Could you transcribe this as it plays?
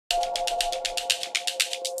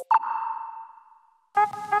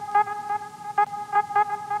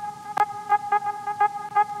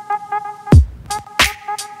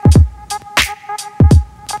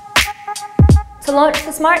To launch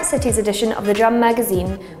the Smart Cities edition of the Drum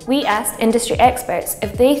magazine, we asked industry experts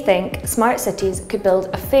if they think smart cities could build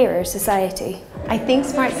a fairer society. I think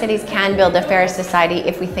smart cities can build a fairer society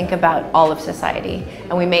if we think about all of society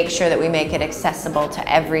and we make sure that we make it accessible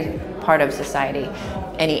to every part of society,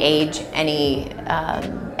 any age, any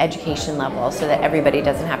education level, so that everybody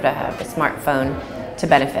doesn't have to have a smartphone to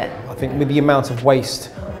benefit. I think with the amount of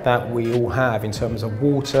waste that we all have in terms of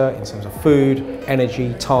water, in terms of food,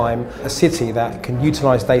 energy, time, a city that can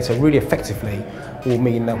utilise data really effectively will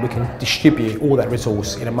mean that we can distribute all that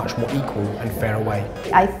resource in a much more equal and fairer way.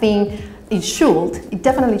 I think it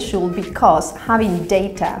definitely should, because having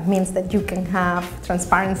data means that you can have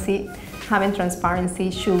transparency. Having transparency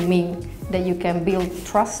should mean that you can build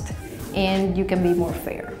trust and you can be more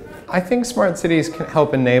fair. I think smart cities can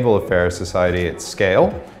help enable a fairer society at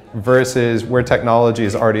scale versus where technology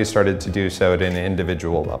has already started to do so at an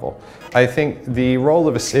individual level. I think the role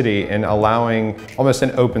of a city in allowing almost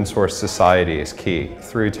an open source society is key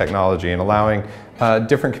through technology, and allowing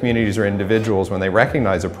different communities or individuals, when they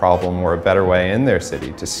recognize a problem or a better way in their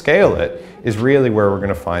city, to scale it is really where we're going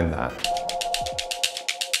to find that.